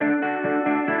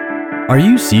Are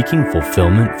you seeking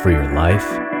fulfillment for your life?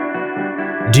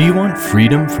 Do you want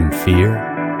freedom from fear?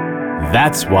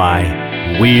 That's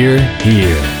why we're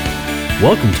here.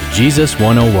 Welcome to Jesus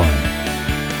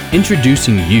 101,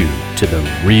 introducing you to the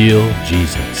real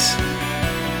Jesus.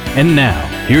 And now,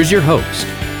 here's your host,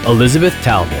 Elizabeth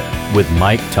Talbot with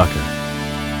Mike Tucker.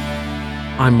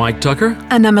 I'm Mike Tucker.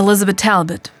 And I'm Elizabeth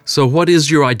Talbot. So what is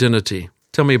your identity?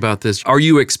 Tell me about this. Are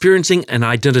you experiencing an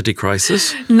identity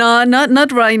crisis? No,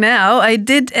 not right now. I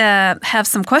did have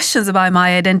some questions about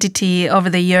my identity over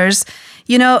the years.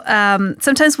 You know,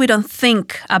 sometimes we don't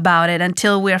think about it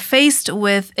until we're faced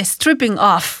with a stripping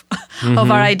off of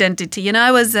our identity. You know,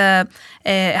 I was a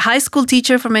high school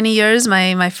teacher for many years.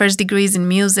 My first degree is in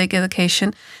music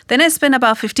education. Then I spent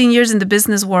about 15 years in the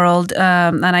business world,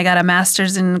 and I got a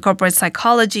master's in corporate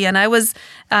psychology. And I was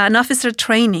an officer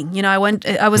training. You know,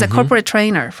 I was a corporate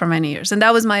trainer for many years, and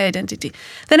that was my identity.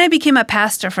 Then I became a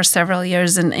pastor for several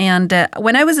years, and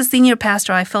when I was a senior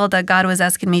pastor, I felt that God was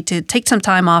asking me to take some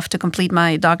time off to complete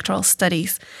my doctoral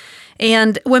studies.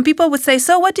 And when people would say,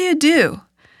 "So what do you do?"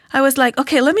 I was like,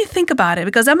 okay, let me think about it,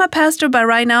 because I'm a pastor, but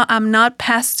right now I'm not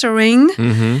pastoring.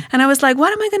 And I was like,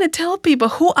 what am I going to tell people?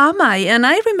 Who am I? And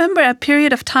I remember a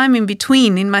period of time in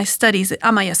between in my studies.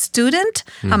 Am I a student?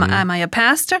 Am I a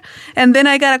pastor? And then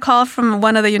I got a call from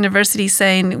one of the universities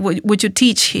saying, would you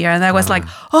teach here? And I was like,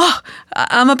 oh,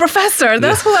 I'm a professor.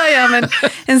 That's who I am.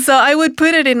 And so I would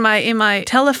put it in my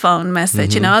telephone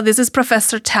message, you know, this is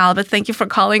Professor Talbot. Thank you for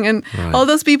calling. And all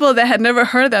those people that had never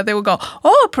heard that, they would go,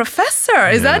 oh, professor,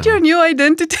 is that your new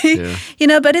identity? Yeah. You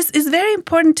know, but it's very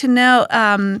important to know.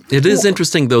 It is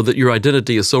interesting, though, that your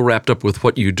identity is so wrapped up with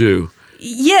what you do.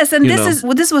 Yes, and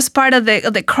this was part of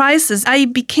the crisis. I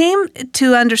became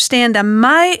to understand that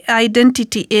my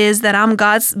identity is that I'm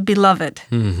God's beloved.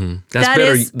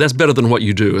 That's better than what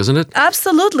you do, isn't it?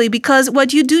 Absolutely, because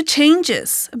what you do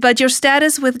changes, but your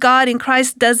status with God in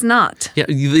Christ does not. Yeah.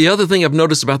 The other thing I've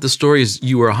noticed about this story is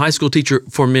you were a high school teacher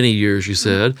for many years, you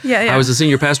said. Yeah. I was a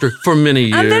senior pastor for many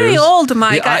years. I'm very old,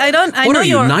 Mike. I What are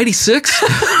you, 96?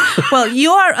 Well, you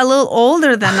are a little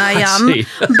older than I am, see.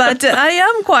 but I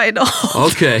am quite old.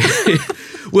 Okay.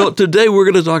 Well, today we're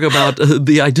going to talk about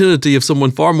the identity of someone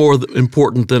far more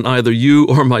important than either you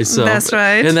or myself. That's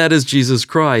right. And that is Jesus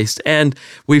Christ. And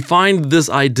we find this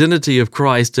identity of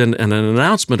Christ and an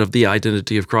announcement of the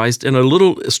identity of Christ in a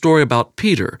little story about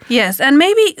Peter. Yes, and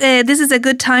maybe this is a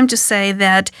good time to say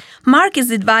that Mark is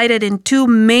divided in two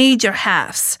major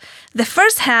halves. The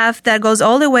first half that goes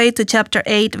all the way to chapter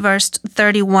 8, verse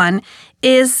 31,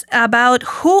 is about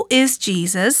who is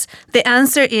Jesus. The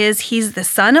answer is he's the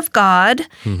Son of God,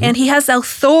 and he has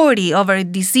authority over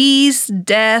disease,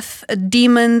 death,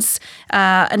 demons,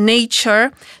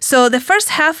 nature. So the first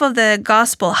half of the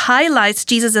gospel highlights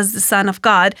Jesus as the Son of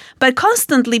God, but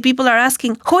constantly people are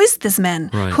asking, who is this man?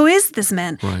 Right. Who is this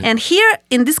man? Right. And here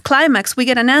in this climax, we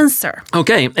get an answer.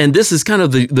 Okay, and this is kind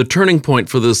of the turning point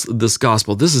for this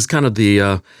gospel. This is kind of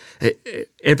the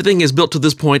everything is built to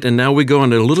this point, and now we go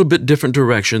in a little bit different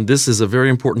direction. This is a very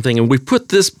important thing, and we put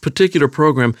this particular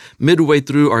program midway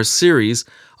through our series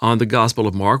on the Gospel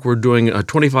of Mark. We're doing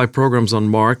 25 programs on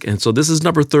Mark, and so this is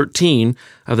number 13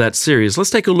 of that series. Let's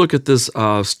take a look at this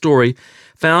story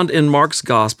found in Mark's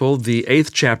Gospel, the 8th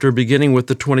chapter, beginning with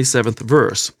the 27th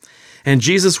verse. And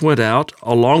Jesus went out,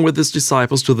 along with his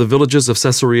disciples, to the villages of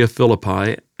Caesarea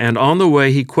Philippi, and on the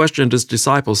way he questioned his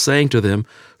disciples, saying to them,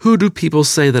 who do people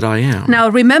say that I am? Now,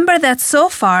 remember that so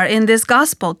far in this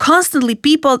gospel, constantly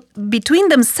people between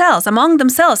themselves, among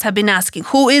themselves, have been asking,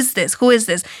 who is this? Who is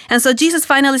this? And so Jesus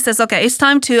finally says, okay, it's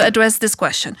time to address this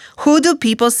question. Who do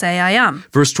people say I am?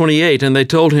 Verse 28, and they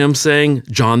told him, saying,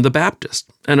 John the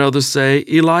Baptist, and others say,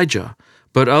 Elijah,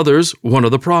 but others, one of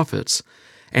the prophets.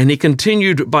 And he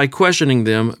continued by questioning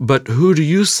them, but who do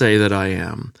you say that I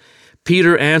am?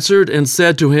 Peter answered and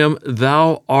said to him,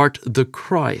 Thou art the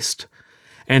Christ.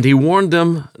 And he warned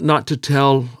them not to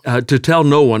tell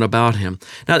no one about him.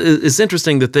 Now, it's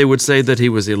interesting that they would say that he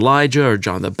was Elijah or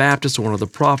John the Baptist or one of the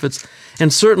prophets.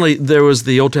 And certainly there was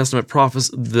the Old Testament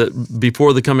prophets that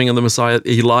before the coming of the Messiah,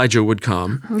 Elijah would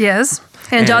come. Yes.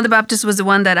 And John the Baptist was the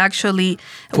one that actually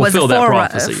was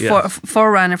a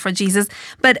forerunner for Jesus.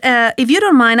 But if you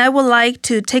don't mind, I would like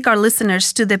to take our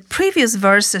listeners to the previous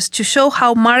verses to show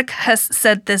how Mark has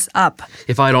set this up.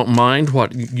 If I don't mind,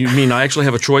 what? You mean I actually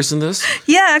have a choice in this?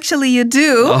 Yeah, actually you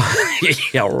do.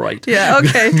 Yeah, right. Yeah,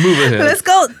 okay. Move ahead. Let's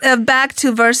go back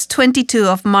to verse 22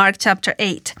 of Mark chapter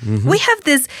 8. We have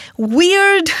this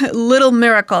weird little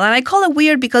miracle. And I call it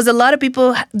weird because a lot of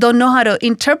people don't know how to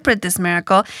interpret this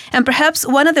miracle. And perhaps perhaps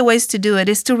one of the ways to do it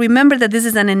is to remember that this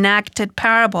is an enacted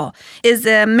parable. It's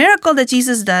a miracle that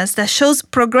Jesus does that shows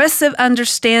progressive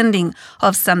understanding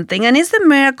of something. And it's the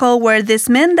miracle where this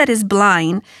man that is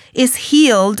blind is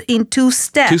healed in 2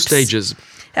 steps. 2 stages.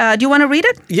 Do you want to read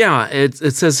it? Yeah,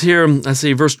 it says here, I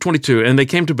see verse 22, and they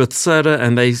came to Bethsaida,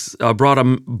 and they brought a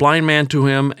blind man to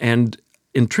him and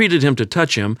entreated him to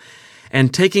touch him.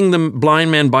 And taking the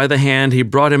blind man by the hand, he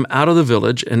brought him out of the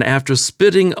village, and after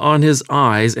spitting on his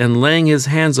eyes and laying his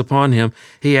hands upon him,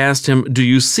 he asked him, "Do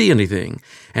you see anything?"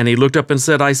 And he looked up and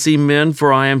said, "I see men,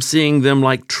 for I am seeing them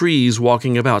like trees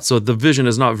walking about." So the vision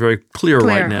is not very clear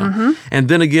right now. And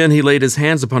then again he laid his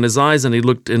hands upon his eyes, and he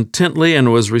looked intently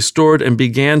and was restored and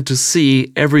began to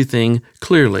see everything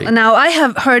clearly. Now, I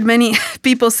have heard many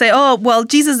people say, oh, well,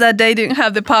 Jesus that day didn't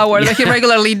have the power that he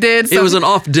regularly did. So it was an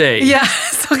off day. Yeah,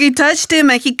 so he touched him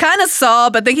and he kind of saw,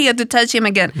 but then he had to touch him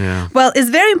again. Yeah. Well, it's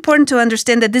very important to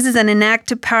understand that this is an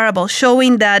enacted parable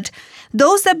showing that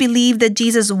those that believe that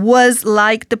Jesus was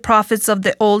like the prophets of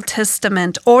the Old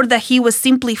Testament or that he was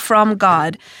simply from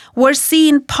God were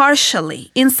seen partially.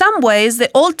 In some ways,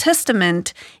 the Old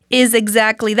Testament is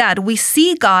exactly that. We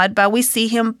see God, but we see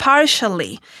him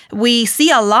partially. We see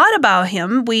a lot about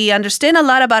him. We understand a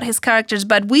lot about his characters,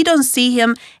 but we don't see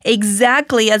him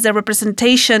exactly as a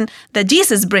representation that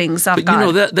Jesus brings of But God. you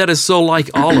know, that is so like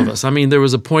all of us. I mean, there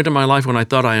was a point in my life when I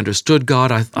thought I understood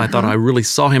God. I thought I really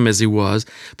saw him as he was,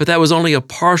 but that was only a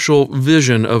partial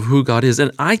vision of who God is.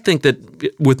 And I think that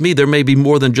with me, there may be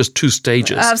more than just 2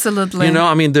 stages. Absolutely. You know,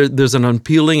 I mean, there's an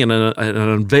unpeeling and an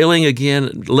unveiling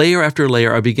again, layer after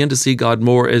layer. I begin to see God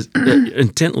more as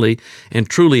intently and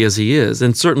truly as he is.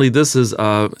 And certainly this is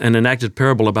an enacted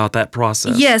parable about that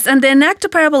process. Yes, and the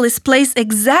enacted parable is placed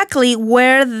exactly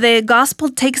where the gospel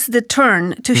takes the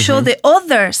turn to show the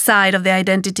other side of the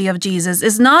identity of Jesus.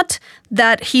 It's not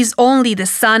that he's only the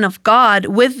Son of God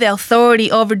with the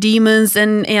authority over demons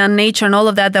and nature and all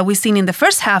of that we've seen in the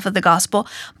first half of the gospel,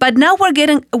 but now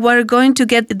we're going to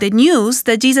get the news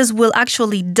that Jesus will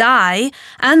actually die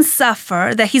and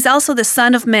suffer, that he's also the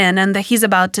Son of Man and that he's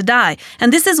about to die.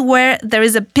 And this is where there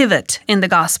is a pivot in the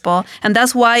gospel, and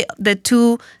that's why the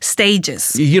 2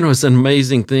 stages. You know, it's an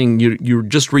amazing thing. You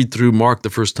just read through Mark the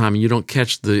first time and you don't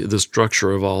catch the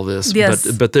structure of all this.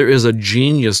 Yes. But there is a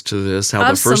genius to this,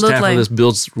 how the first half of this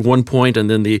builds one point and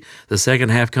then the second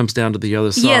half comes down to the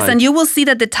other side. Yes, and you will see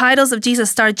that the titles of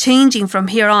Jesus start changing from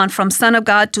here on, from Son of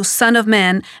God to Son of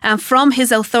Man, and from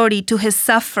his authority to his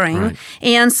suffering. Right.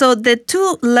 And so the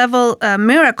 2-level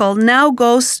miracle now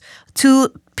goes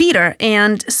to Peter.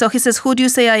 And so he says, "Who do you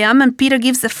say I am?" And Peter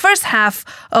gives the first half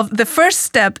of the first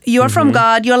step. You're from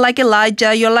God. You're like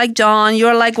Elijah. You're like John.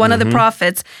 You're like one of the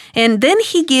prophets. And then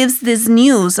he gives this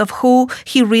news of who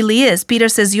he really is. Peter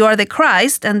says, "You are the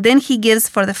Christ." And then he gives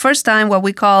for the first time what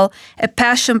we call a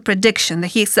passion prediction, that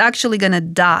he's actually going to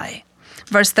die.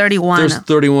 Verse 31. Verse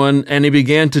 31, and he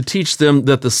began to teach them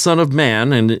that the Son of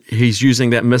Man, and he's using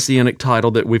that messianic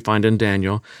title that we find in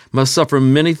Daniel, must suffer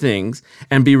many things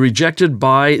and be rejected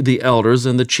by the elders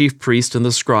and the chief priests and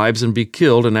the scribes and be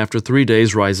killed and after 3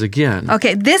 days rise again.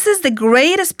 Okay, this is the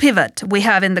greatest pivot we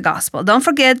have in the gospel. Don't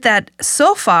forget that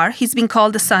so far he's been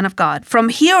called the Son of God. From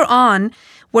here on,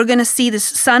 we're going to see the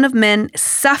Son of Man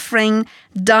suffering,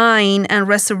 dying, and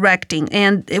resurrecting.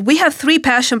 And we have 3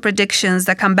 passion predictions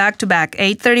that come back to back,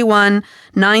 8:31,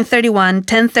 9:31,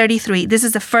 10:33. This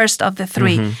is the first of the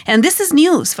 3. And this is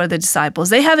news for the disciples.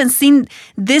 They haven't seen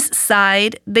this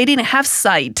side. They didn't have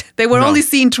sight. They were only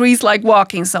seeing trees like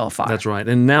walking so far. That's right.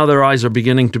 And now their eyes are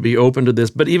beginning to be open to this.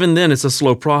 But even then, it's a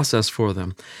slow process for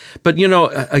them. But, you know,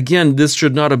 again, this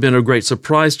should not have been a great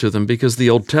surprise to them because the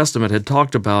Old Testament had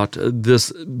talked about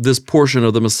this portion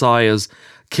of the Messiah's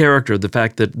character, the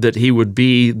fact that he would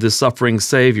be the suffering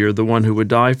Savior, the one who would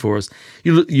die for us.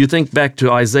 You think back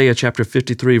to Isaiah chapter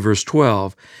 53, verse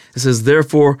 12. It says,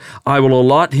 "Therefore I will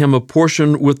allot him a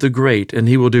portion with the great, and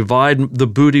he will divide the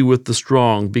booty with the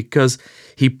strong, because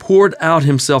he poured out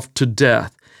himself to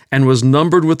death and was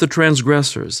numbered with the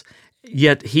transgressors.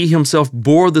 Yet he himself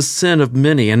bore the sin of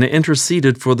many and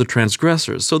interceded for the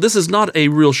transgressors." So this is not a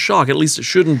real shock, at least it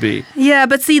shouldn't be. Yeah,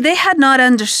 but see, they had not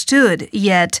understood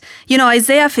yet. You know,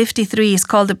 Isaiah 53 is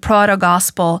called the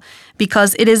proto-gospel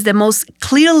because it is the most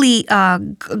clearly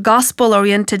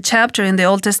gospel-oriented chapter in the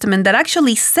Old Testament that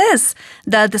actually says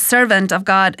that the servant of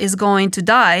God is going to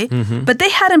die, but they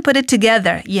hadn't put it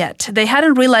together yet. They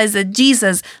hadn't realized that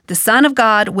Jesus, the Son of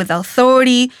God, with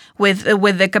authority, with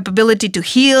the capability to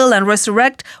heal and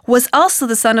resurrect, was also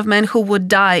the Son of Man who would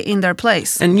die in their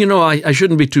place. And, you know, I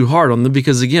shouldn't be too hard on them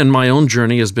because, again, my own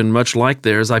journey has been much like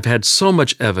theirs. I've had so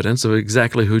much evidence of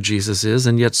exactly who Jesus is,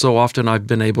 and yet so often I've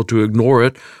been able to ignore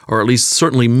it or at least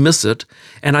certainly miss it.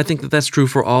 And I think that that's true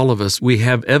for all of us. We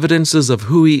have evidences of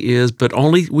who He is, but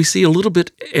only we see a little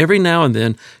bit every now and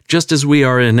then, just as we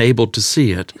are enabled to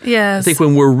see it. Yes. I think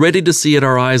when we're ready to see it,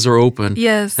 our eyes are open.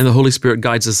 Yes. And the Holy Spirit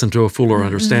guides us into a fuller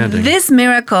understanding. This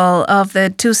miracle of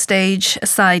the two-stage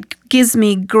sight gives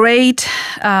me great,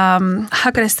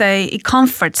 it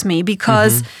comforts me,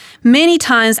 because many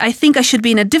times I think I should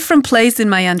be in a different place in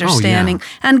my understanding.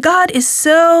 And God is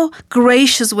so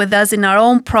gracious with us in our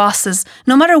own process.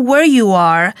 No matter where you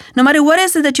are, no matter what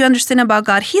is it that you understand about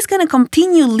God, He's going to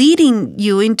continue leading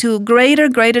you into greater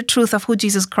truth of who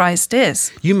Jesus Christ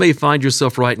is. You may find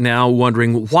yourself right now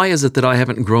wondering, why is it that I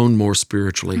haven't grown more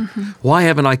spiritually? Why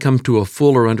haven't I come to a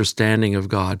fuller understanding of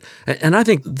God? And I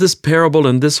think this parable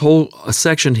and this whole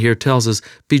section here tells us,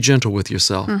 be gentle with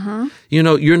yourself. You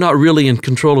know, you're not really in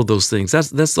control of those things.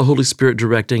 That's the Holy Spirit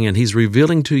directing, and He's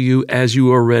revealing to you as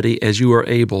you are ready, as you are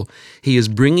able. He is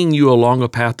bringing you along a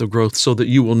path of growth so that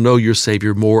you will know your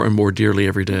Savior more and more dearly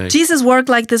every day. Jesus worked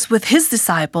like this with His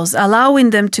disciples,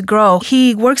 allowing them to grow.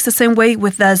 He works the same way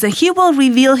with us, and He will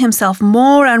reveal Himself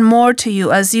more and more to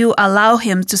you as you allow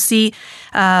Him to see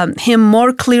Him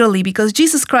more clearly, because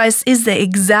Jesus Christ is the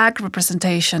exact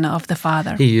representation of the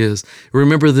Father. He is.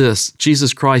 Remember this,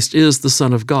 Jesus Christ is the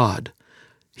Son of God.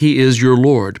 He is your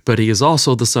Lord, but He is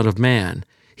also the Son of Man.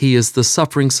 He is the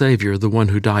suffering Savior, the one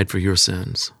who died for your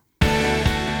sins.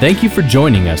 Thank you for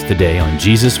joining us today on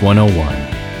Jesus 101.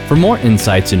 For more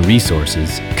insights and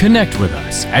resources, connect with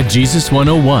us at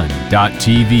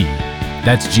Jesus101.tv.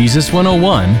 That's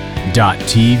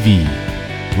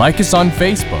Jesus101.tv. Like us on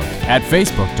Facebook at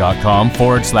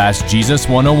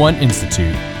facebook.com/Jesus101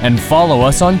 Institute and follow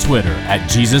us on Twitter at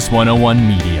Jesus101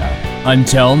 Media.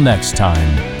 Until next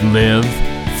time, live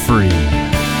free.